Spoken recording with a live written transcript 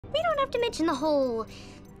have to mention the whole,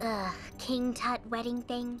 King Tut wedding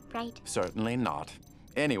thing, right? Certainly not.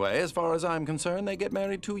 Anyway, as far as I'm concerned, they get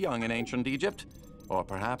married too young in ancient Egypt. Or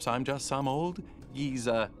perhaps I'm just some old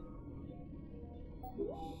geezer.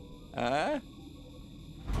 Warning.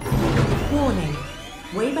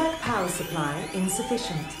 Wayback power supply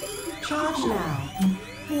insufficient. Charge now.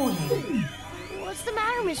 Warning. What's the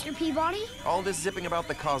matter, Mr. Peabody? All this zipping about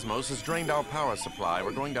the cosmos has drained our power supply.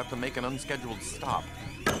 We're going to have to make an unscheduled stop.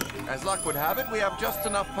 As luck would have it, we have just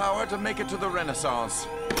enough power to make it to the Renaissance.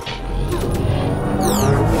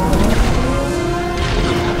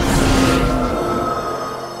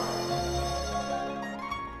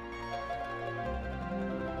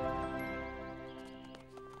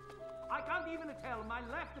 I can't even tell my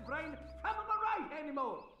left brain from my right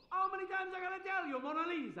anymore. How many times I gotta tell you, Mona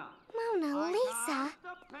Lisa? Mona Lisa?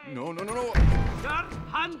 No. Just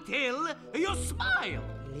until you smile.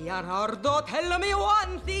 Leonardo, tell me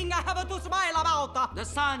one thing I have to smile about. The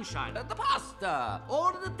sunshine, the pasta,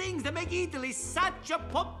 all the things that make Italy such a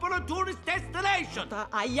popular tourist destination.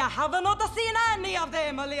 I have not seen any of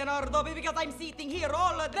them, Leonardo, because I'm sitting here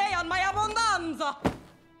all day on my abundanza.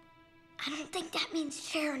 I don't think that means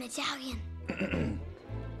share in Italian.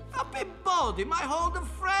 A Peabody, my old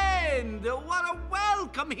friend. What a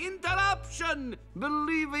welcome interruption.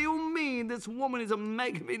 Believe you me, this woman is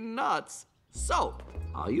making me nuts. So,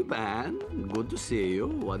 are you Ben? Good to see you.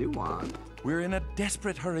 What do you want? We're in a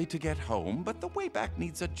desperate hurry to get home, but the Wayback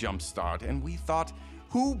needs a jump start, and we thought,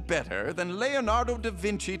 who better than Leonardo da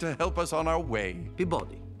Vinci to help us on our way?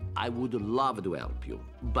 Peabody, I would love to help you,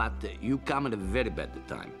 but you come at a very bad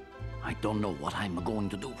time. I don't know what I'm going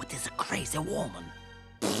to do with this crazy woman.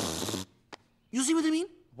 You see what I mean?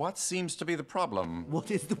 What seems to be the problem?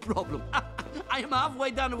 What is the problem? I am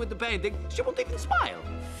halfway done with the painting. She won't even smile.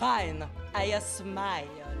 Fine, I smile.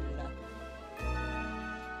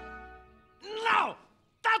 No!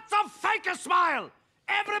 That's a fake smile!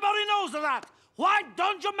 Everybody knows that! Why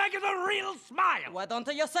don't you make it a real smile? Why don't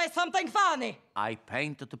you say something funny? I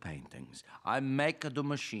paint the paintings. I make the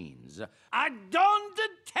machines. I don't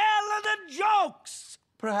tell the jokes!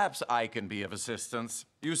 Perhaps I can be of assistance.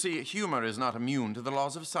 You see, humor is not immune to the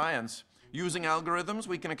laws of science. Using algorithms,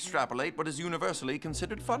 we can extrapolate what is universally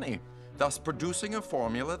considered funny, thus producing a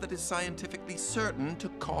formula that is scientifically certain to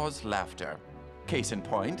cause laughter. Case in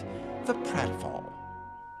point, the pratfall.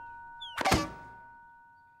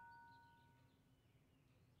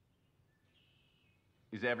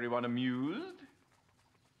 Is everyone amused?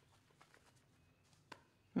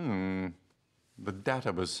 The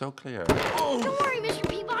data was so clear. Oh. Don't worry, Mr.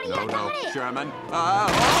 Peabody, I got it! Sherman.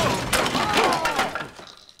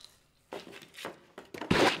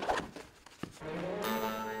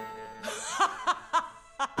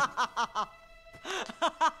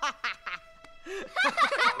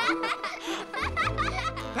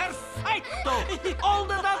 Perfecto! Hold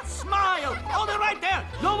that smile! Hold it right there!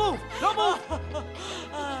 No move! No move!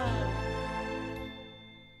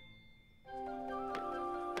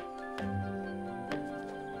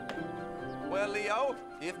 Well, Leo,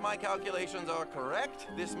 if my calculations are correct,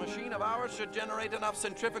 this machine of ours should generate enough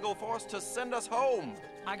centrifugal force to send us home.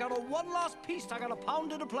 I got a one last piece I gotta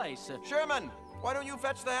pound into place. Sherman, why don't you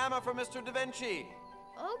fetch the hammer for Mr. Da Vinci?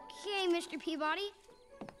 Okay, Mr. Peabody.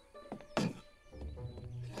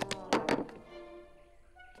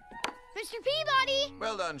 Mr. Peabody!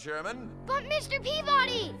 Well done, Sherman. But Mr.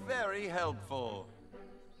 Peabody! Very helpful.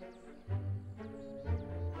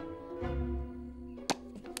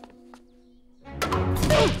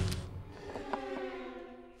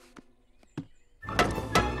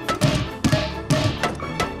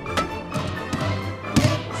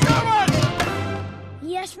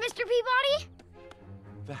 Yes, Mr. Peabody?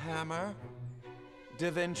 The hammer?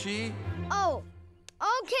 Da Vinci? Oh,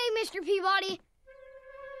 okay, Mr. Peabody.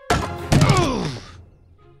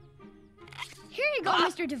 Here you go,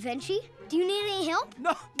 Mr. Da Vinci. Do you need any help?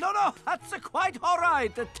 No, that's quite all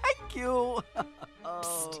right. Thank you.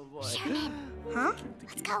 Oh, boy. Sherman. Huh?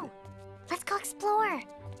 Let's go explore.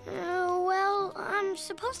 Well, I'm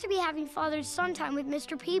supposed to be having father-son time with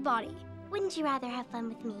Mr. Peabody. Wouldn't you rather have fun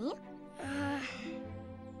with me?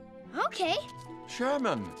 Okay.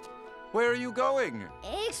 Sherman, where are you going?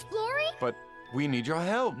 Exploring? But we need your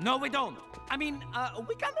help. No, we don't. I mean,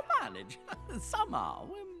 we can manage. Somehow.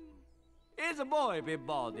 Here's a boy,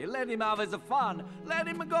 Peabody. Let him have his fun. Let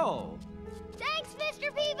him go. Thanks, Mr.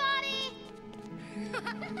 Peabody!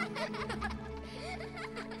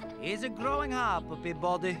 He's growing up,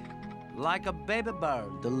 Peabody. Like a baby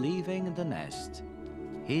bird leaving the nest.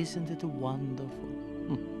 Isn't it wonderful?